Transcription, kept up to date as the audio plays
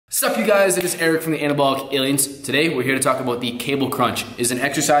Sup you guys, it is Eric from the Anabolic Aliens. Today we're here to talk about the cable crunch. It's an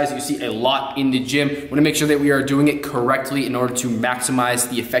exercise that you see a lot in the gym. We want to make sure that we are doing it correctly in order to maximize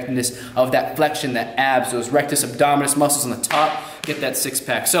the effectiveness of that flexion, that abs, those rectus abdominis muscles on the top, get that six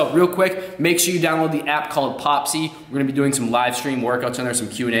pack. So real quick, make sure you download the app called Popsy. We're going to be doing some live stream workouts on there, some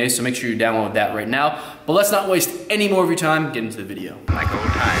Q&As, so make sure you download that right now. But let's not waste any more of your time, get into the video. Like old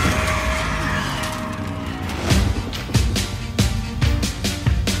times.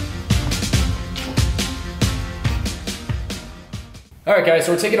 Alright guys,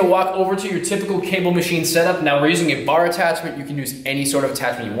 so we're taking a walk over to your typical cable machine setup. Now we're using a bar attachment. You can use any sort of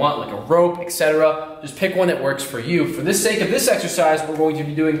attachment you want, like a rope, etc. Just pick one that works for you. For the sake of this exercise, what we're going to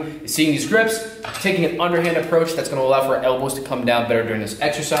be doing is seeing these grips, taking an underhand approach that's going to allow for our elbows to come down better during this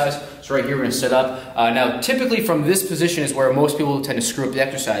exercise. So right here we're going to sit up. Now typically from this position is where most people tend to screw up the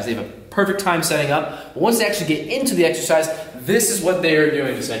exercise. They have a perfect time setting up, but once they actually get into the exercise, this is what they are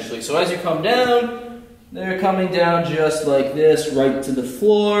doing essentially. So as you come down, they're coming down just like this, right to the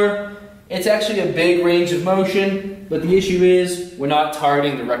floor. It's actually a big range of motion, but the issue is we're not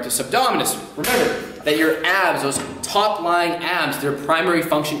targeting the rectus abdominis. Remember that your abs, those top-lying abs, their primary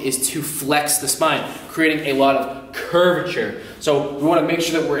function is to flex the spine, creating a lot of curvature. So we want to make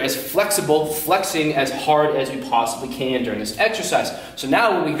sure that we're as flexible, flexing as hard as we possibly can during this exercise. So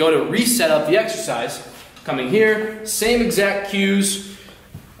now when we go to reset up the exercise, coming here, same exact cues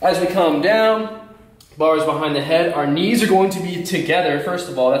as we come down. Bars behind the head. Our knees are going to be together, first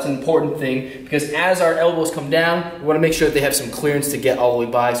of all. That's an important thing because as our elbows come down, we want to make sure that they have some clearance to get all the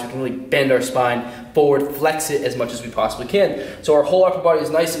way by so we can really bend our spine forward, flex it as much as we possibly can. So our whole upper body is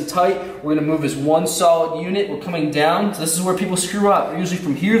nice and tight. We're going to move as one solid unit. We're coming down. So this is where people screw up. Usually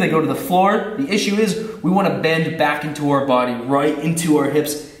from here, they go to the floor. The issue is we want to bend back into our body, right into our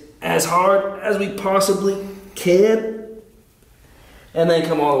hips as hard as we possibly can. And then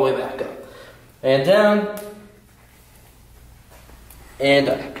come all the way back up. And down, and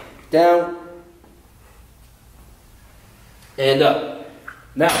up, down, and up.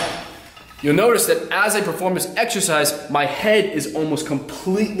 Now, you'll notice that as I perform this exercise, my head is almost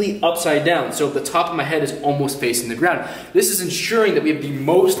completely upside down. So the top of my head is almost facing the ground. This is ensuring that we have the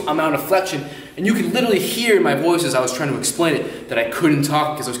most amount of flexion. And you can literally hear in my voice as I was trying to explain it that I couldn't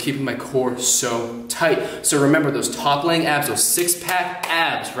talk because I was keeping my core so tight. So remember, those top-laying abs, those six-pack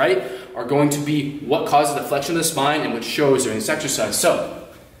abs, right, are going to be what causes the flexion of the spine and what shows during this exercise. So,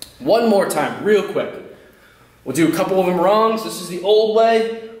 one more time, real quick. We'll do a couple of them wrongs. This is the old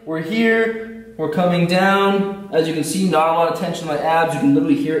way. We're here, we're coming down. As you can see, not a lot of tension in my abs. You can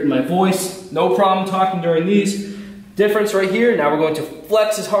literally hear it in my voice. No problem talking during these. Difference right here, now we're going to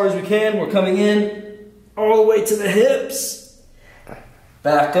flex as hard as we can. We're coming in all the way to the hips.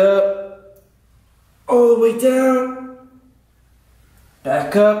 Back up, all the way down.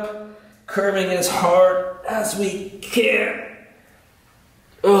 Back up. Curving as hard as we can.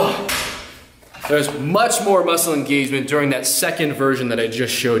 Ugh. There's much more muscle engagement during that second version that I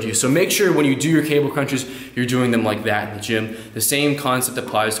just showed you. So make sure when you do your cable crunches, you're doing them like that in the gym. The same concept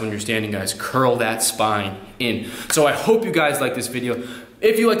applies to when you're standing, guys. Curl that spine in. So I hope you guys like this video.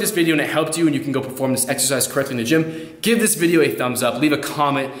 If you like this video and it helped you and you can go perform this exercise correctly in the gym, give this video a thumbs up. Leave a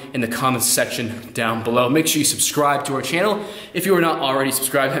comment in the comments section down below. Make sure you subscribe to our channel. If you are not already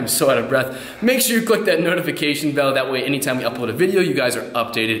subscribed, I'm so out of breath. Make sure you click that notification bell. That way, anytime we upload a video, you guys are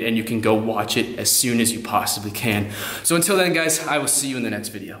updated and you can go watch it as soon as you possibly can. So until then, guys, I will see you in the next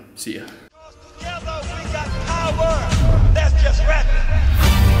video. See ya.